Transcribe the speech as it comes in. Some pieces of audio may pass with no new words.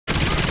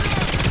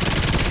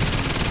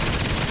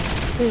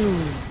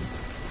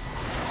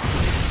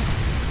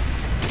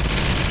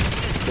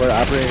What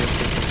operating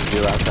system does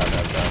your laptop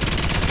have, though?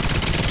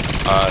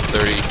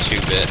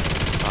 32-bit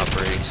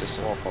operating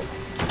system. No, it's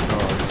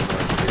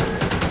like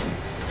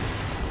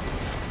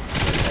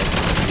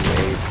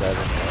 8,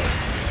 7.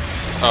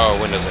 Oh,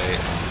 Windows 8.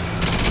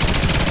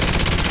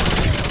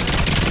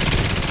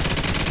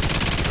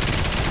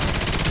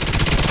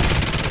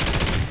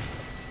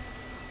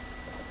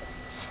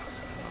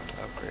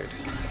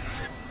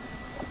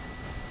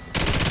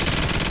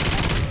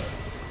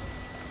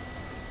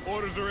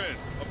 Orders are in.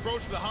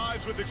 Approach the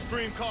hives with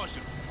extreme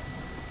caution.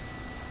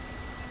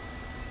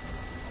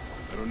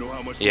 I don't know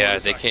how much. Yeah,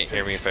 they can't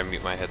hear me if I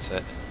mute my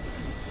headset.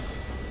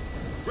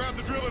 Grab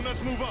the drill and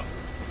let's move up.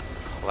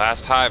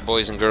 Last hive,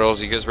 boys and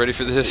girls. You guys ready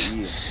for this?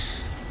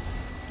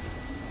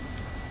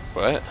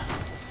 What?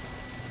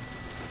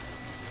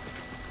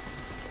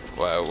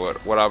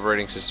 What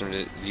operating system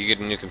did you get?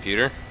 A new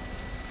computer?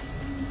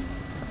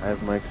 I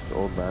have Mike's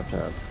old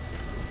laptop.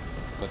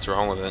 What's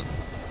wrong with it?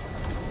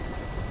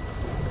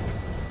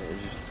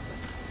 It just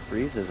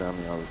freezes on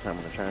me all the time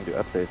when I try and do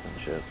updates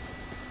and shit.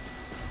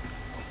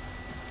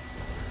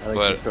 I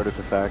like to start at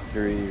the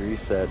factory,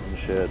 reset and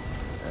shit,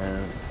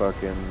 and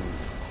fucking...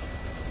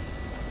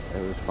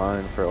 It was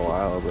fine for a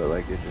while, but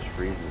like it just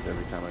freezes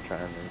every time I try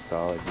and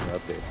install like new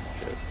updates and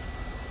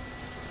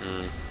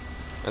shit.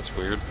 That's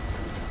weird.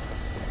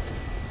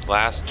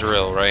 Last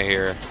drill right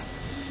here.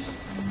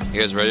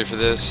 You guys ready for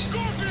this?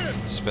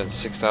 Spent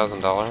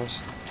 $6,000.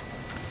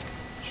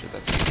 Shit,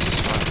 that's easy as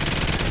fuck.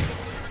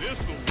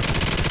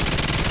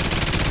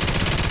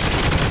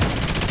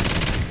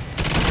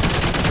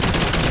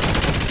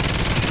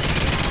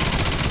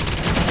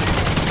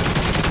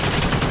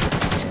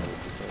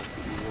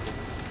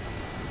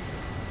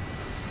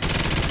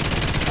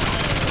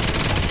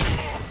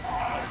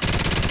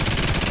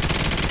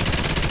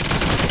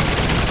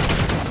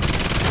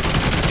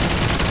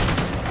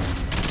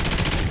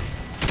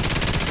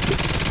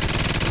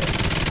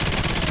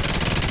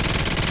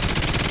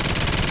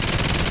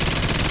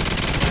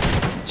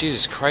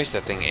 Jesus Christ,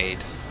 that thing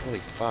ate. Holy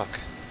fuck.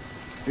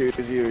 Dude,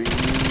 you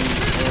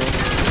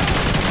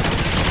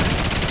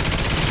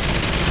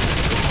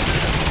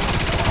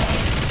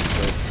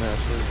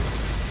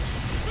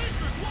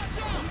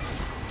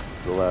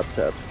the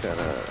laptop's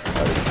kinda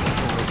out of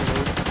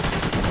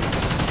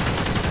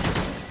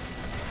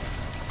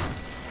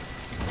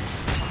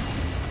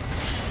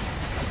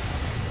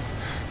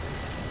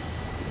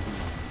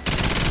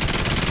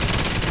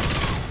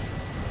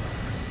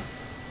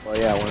well,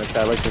 yeah, when it's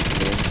at like this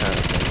main kind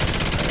of thing.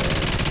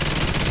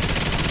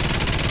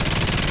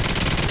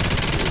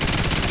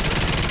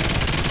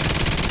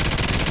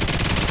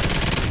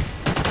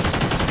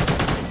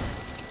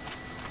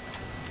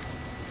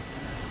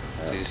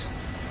 Jeez.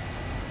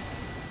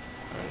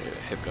 I need to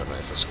hypno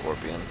knife a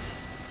scorpion.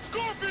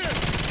 Scorpion!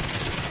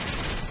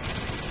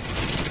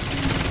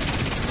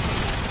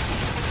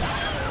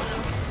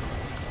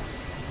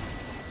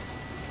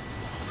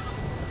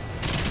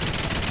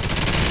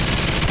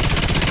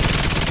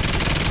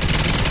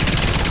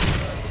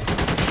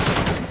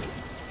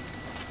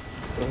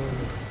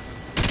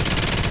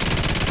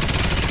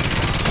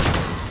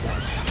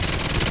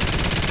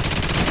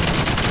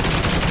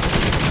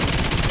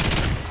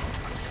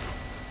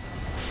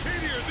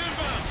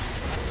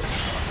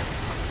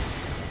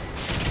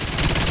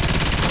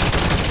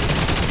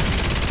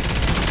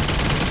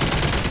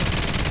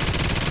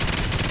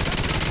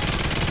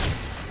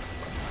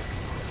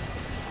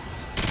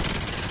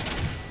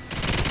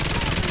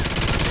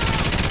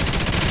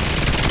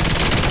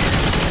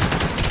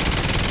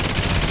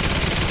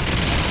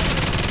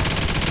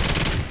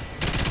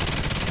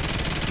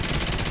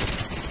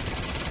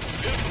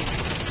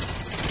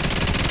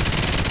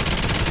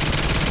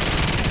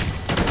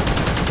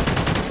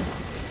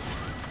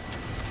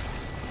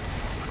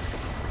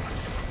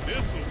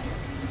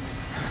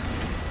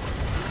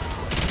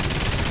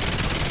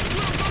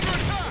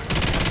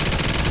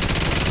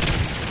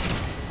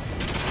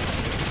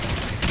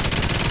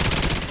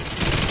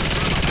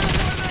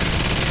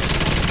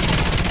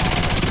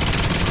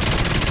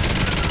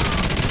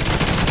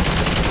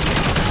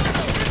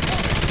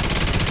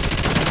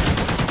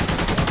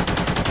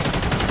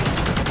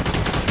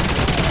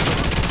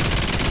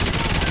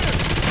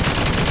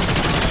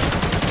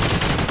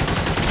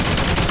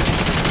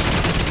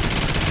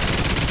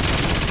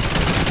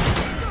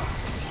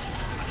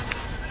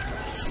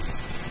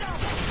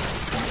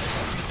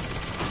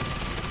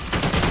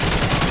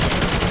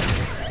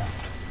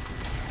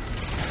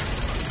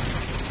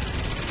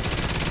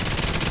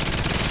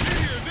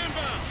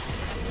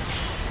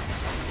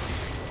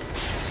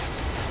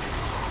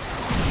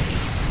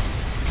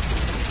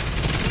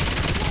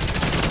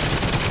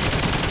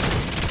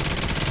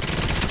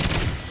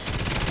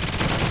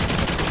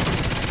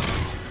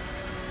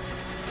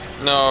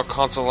 No,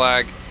 console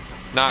lag.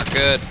 Not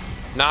good.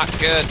 Not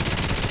good.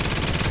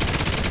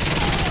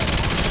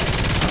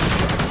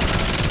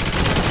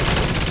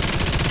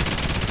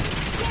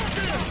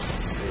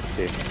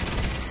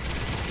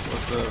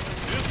 What's up?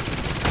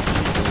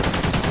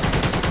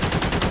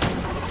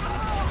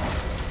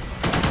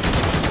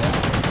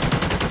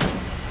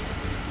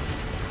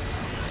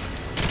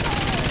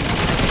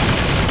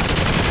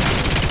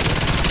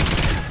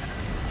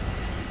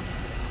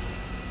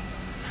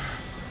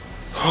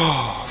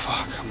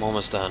 fuck, I'm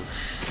almost done.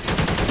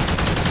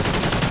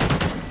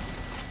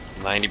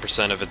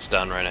 90% of it's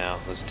done right now.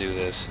 Let's do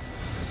this.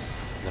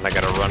 And then I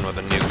gotta run with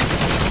a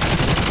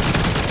nuke.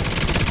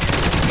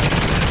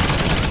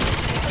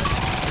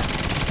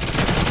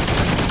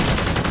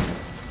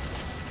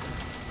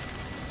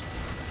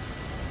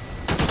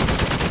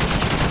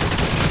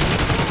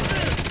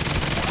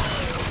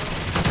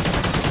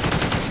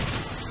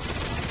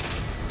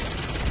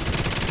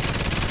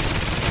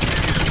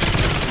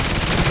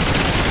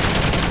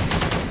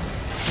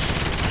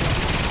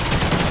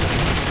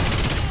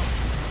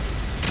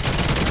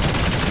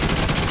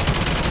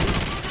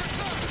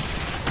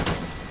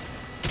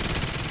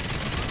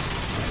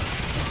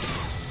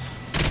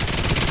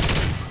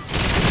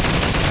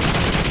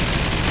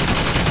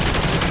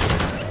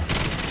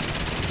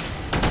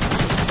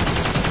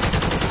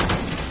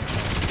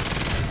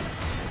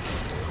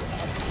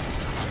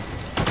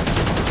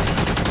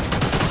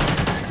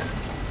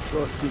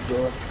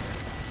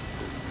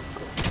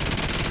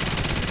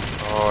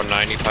 Oh,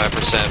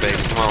 95%, baby.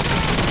 Come on.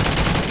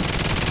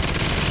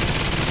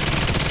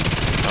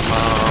 Come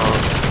on.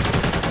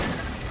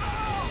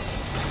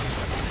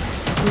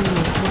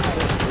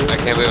 I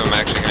can't believe I'm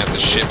actually gonna have to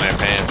shit my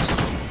pants.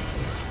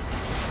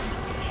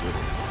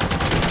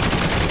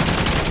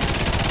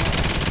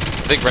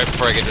 I think right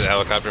before I get to the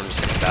helicopter, I'm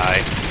just gonna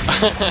die.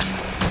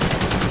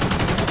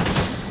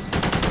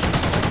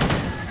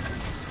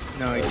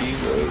 No, you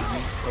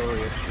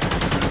totally.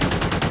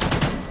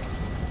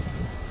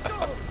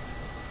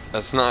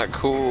 That's not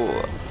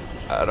cool.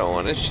 I don't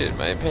want to shit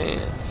my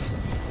pants.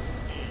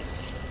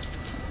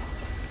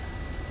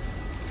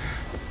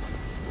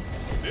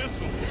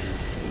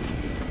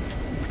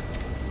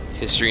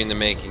 History in the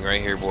making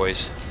right here,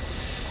 boys.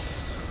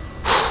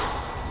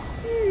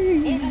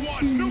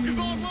 Overwatch nuke is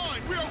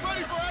online. We are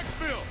ready for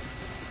exfil.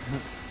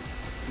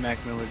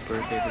 Mac Miller's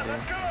birthday today.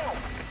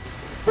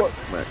 Fuck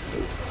Mac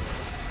Miller.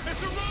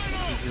 It's a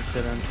rhino. He just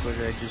said on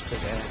Twitter, I just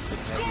took acid.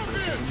 Happy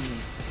birthday to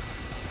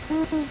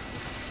me.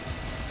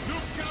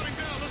 Nuke's counting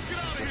down. Let's get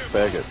out of here.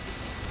 Faggot.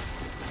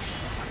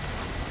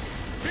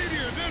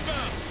 Meteors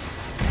inbound.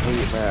 Look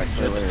at Mac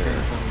Just Miller.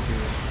 turned 22.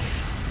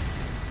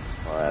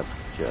 Oh, that's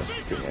just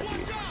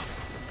candy.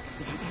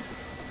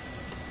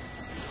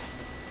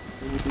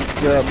 He's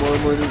got more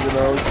money than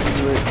I'll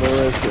accumulate my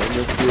lifetime.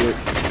 Let's do it.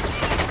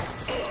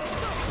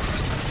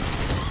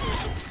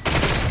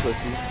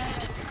 Pussy.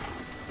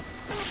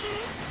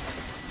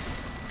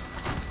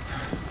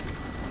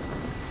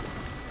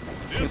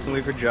 Can't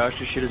wait for Josh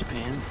to shit his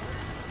pants.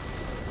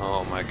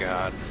 Oh my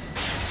god.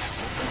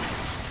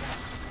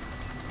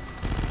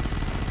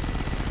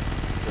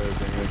 So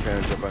is anyone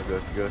trying to jump on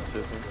Ghost to Ghost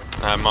system?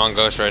 I'm on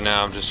Ghost right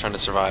now. I'm just trying to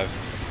survive.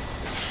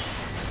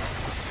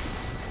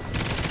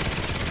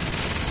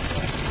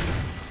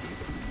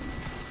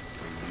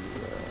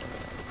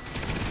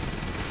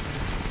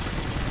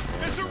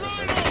 It's a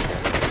rhino.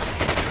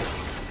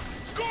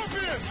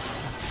 Scorpion.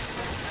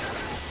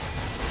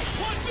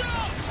 Watch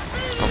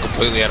out. I'm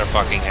completely out of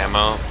fucking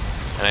ammo,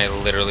 and I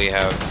literally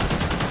have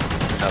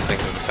nothing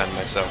to defend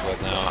myself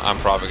with now. I'm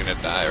probably gonna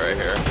die right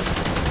here.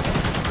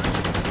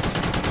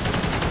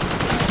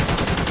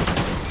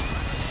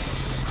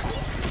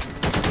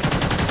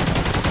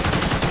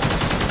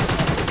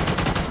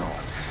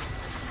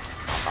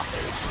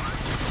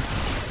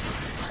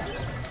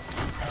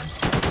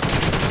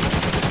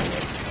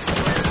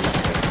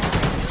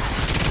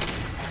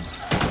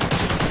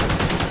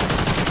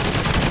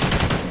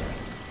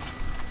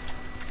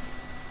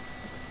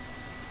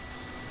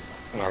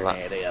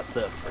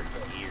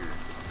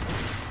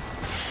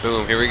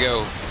 Boom, here we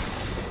go.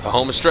 A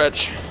home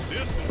stretch. In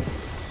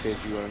case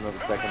you want to know the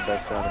second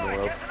best sound in the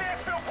world.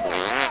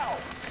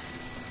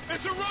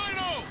 It's a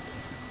rhino.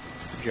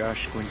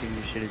 Josh squinting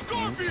to shit his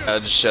pants.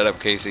 Scorpion. Just shut up,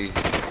 Casey.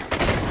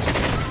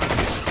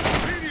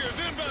 Meteors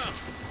inbound.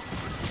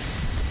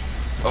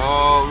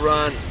 Oh,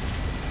 run.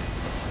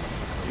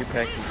 You're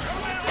packing.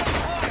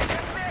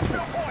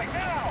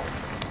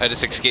 I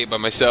just escaped by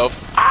myself.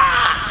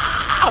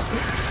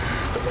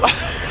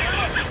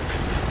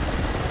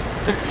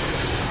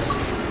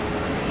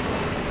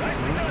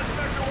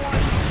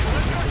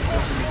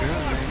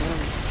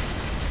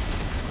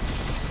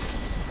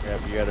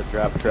 Yeah, you gotta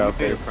drop trout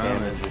Okay, face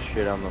can and just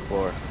shit on the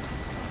floor.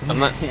 I'm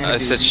not. Yeah, I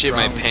said dude, shit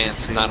my promise.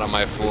 pants, not on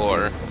my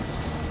floor.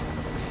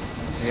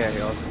 Yeah,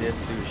 you also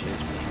have to do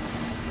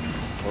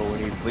shit. Well, we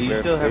need But you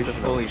still have to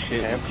verification fully of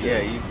shit. hamster.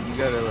 Yeah, you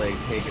gotta like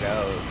take it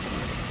out.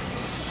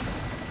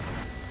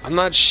 I'm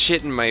not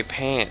shitting my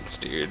pants,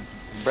 dude.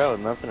 Bro,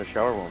 nothing a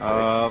shower won't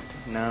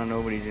break. Now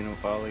nobody's gonna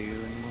follow you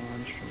anymore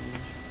on streams.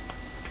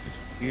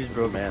 You just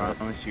broke Man, a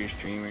promise to your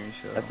streamers,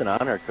 so. That's an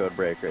honor code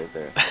break right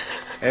there.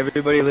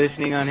 Everybody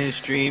listening on his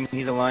stream,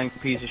 he's a lying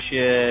piece of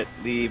shit.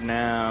 Leave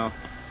now.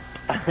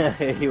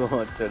 He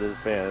won't shit his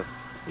pants.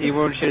 He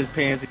won't shit his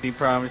pants if he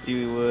promised you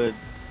he would.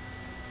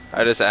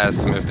 I just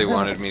asked him if they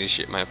wanted me to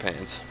shit my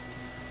pants.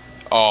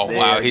 Oh There.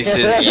 wow, he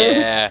says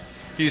yeah.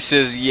 He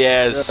says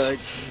yes.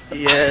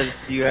 Yes,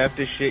 you have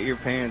to shit your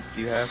pants.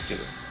 You have to.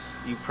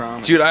 You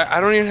promise. Dude, I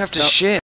don't even have to No. shit.